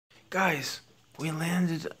Guys, we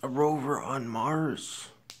landed a rover on Mars.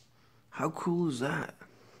 How cool is that?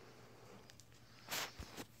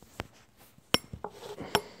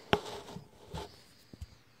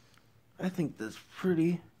 I think that's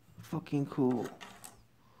pretty fucking cool.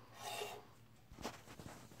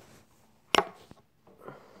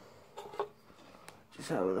 Just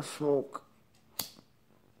having a smoke.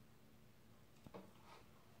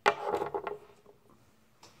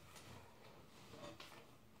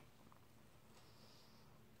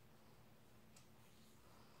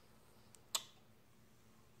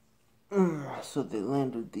 So they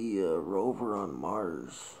landed the rover on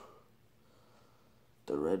Mars,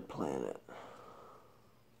 the red planet,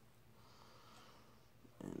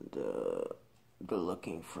 and they're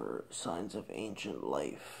looking for signs of ancient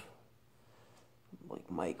life, like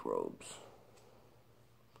microbes.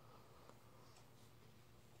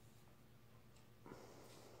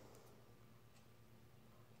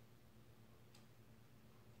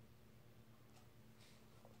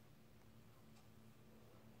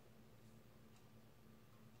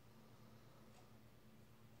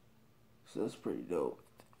 So that's pretty dope.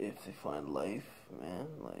 If they find life, man,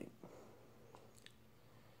 like,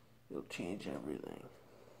 it'll change everything.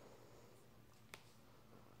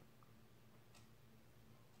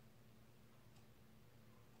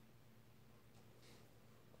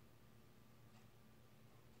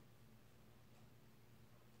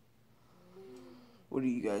 What do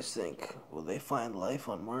you guys think? Will they find life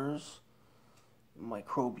on Mars?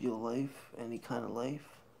 Microbial life? Any kind of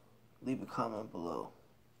life? Leave a comment below.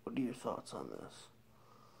 What are your thoughts on this?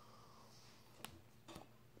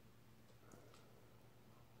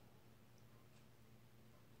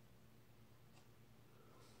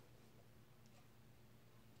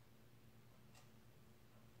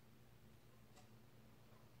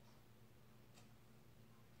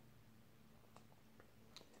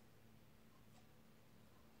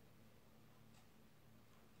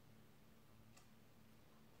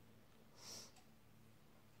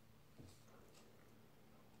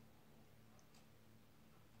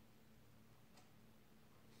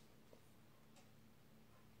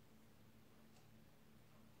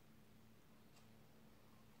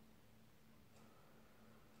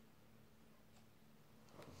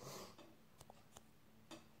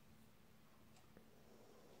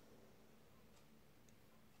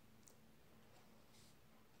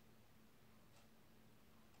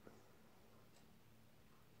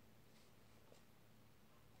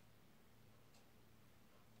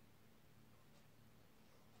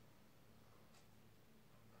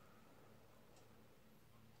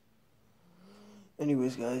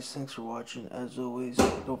 Anyways, guys, thanks for watching. As always,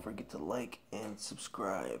 don't forget to like and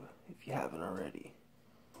subscribe if you haven't already.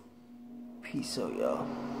 Peace out,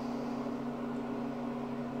 y'all.